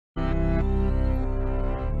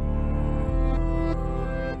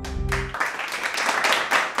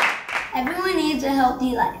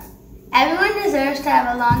healthy life. Everyone deserves to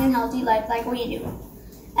have a long and healthy life like we do.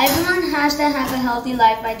 Everyone has to have a healthy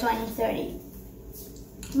life by 2030.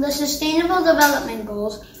 The Sustainable Development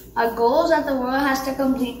Goals are goals that the world has to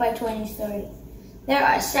complete by 2030. There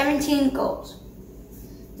are 17 goals.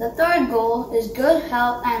 The third goal is good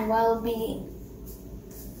health and well-being.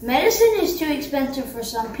 Medicine is too expensive for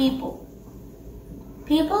some people.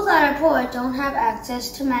 People that are poor don't have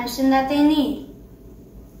access to medicine that they need.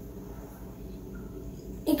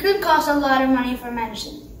 It could cost a lot of money for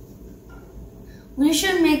medicine. We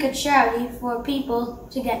should make a charity for people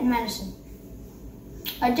to get medicine.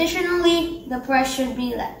 Additionally, the price should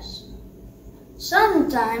be less.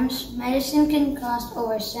 Sometimes medicine can cost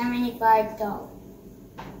over $75.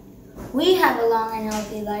 We have a long and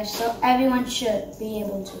healthy life, so everyone should be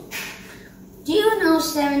able to. Do you know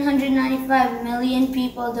 795 million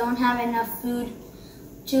people don't have enough food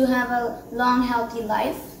to have a long, healthy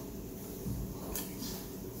life?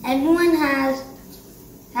 Everyone has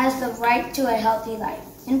the right to a healthy life.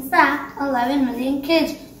 In fact, 11 million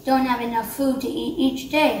kids don't have enough food to eat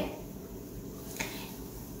each day.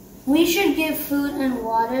 We should give food and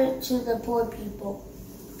water to the poor people.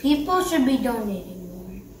 People should be donating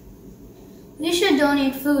more. We should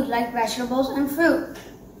donate food like vegetables and fruit.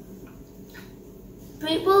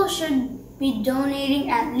 People should be donating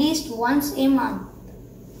at least once a month.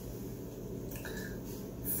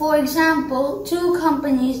 For example, 2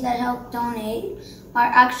 companies that help donate are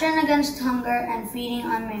Action Against Hunger and Feeding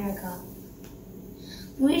America.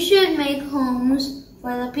 We should make homes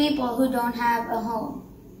for the people who don't have a home.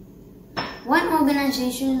 One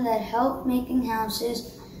organization that helps making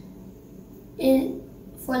houses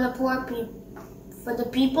for the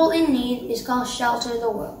people in need is called Shelter the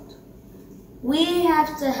World. We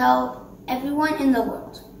have to help everyone in the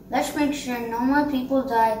world. Let's make sure no more people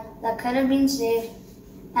die that could have been saved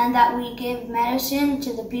and that we give medicine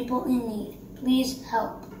to the people in need. Please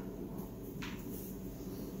help.